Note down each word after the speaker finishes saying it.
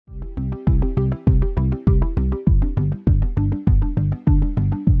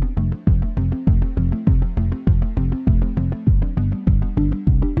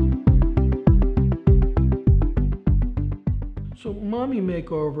mommy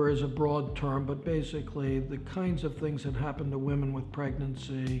makeover is a broad term, but basically the kinds of things that happen to women with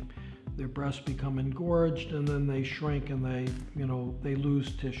pregnancy, their breasts become engorged and then they shrink and they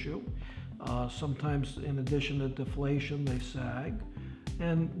lose tissue. Sometimes in addition to deflation, they sag.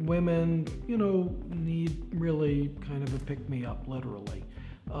 And women, need really kind of a pick-me-up, literally.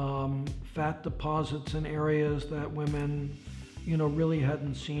 Fat deposits in areas that women, really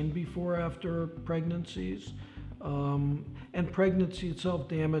hadn't seen before after pregnancies. And pregnancy itself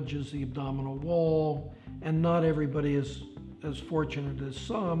damages the abdominal wall, and not everybody is as fortunate as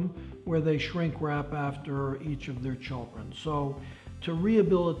some, where they shrink wrap after each of their children. So to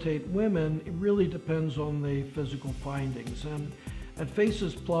rehabilitate women, it really depends on the physical findings. And at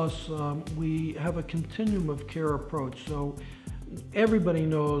Faces Plus, we have a continuum of care approach. So everybody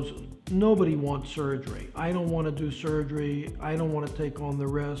knows nobody wants surgery. I don't want to do surgery. I don't want to take on the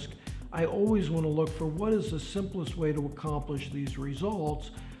risk. I always want to look for what is the simplest way to accomplish these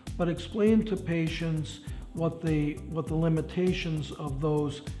results, but explain to patients what the limitations of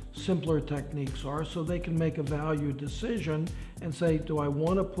those simpler techniques are so they can make a value decision and say, do I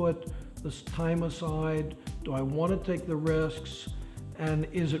want to put this time aside? Do I want to take the risks? And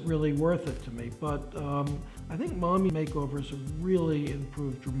is it really worth it to me? But I think mommy makeovers have really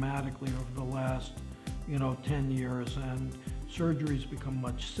improved dramatically over the last 10 years, and surgery's become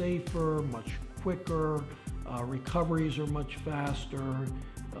much safer, much quicker, recoveries are much faster.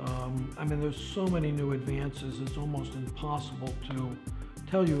 There's so many new advances, it's almost impossible to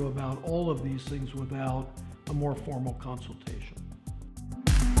tell you about all of these things without a more formal consultation.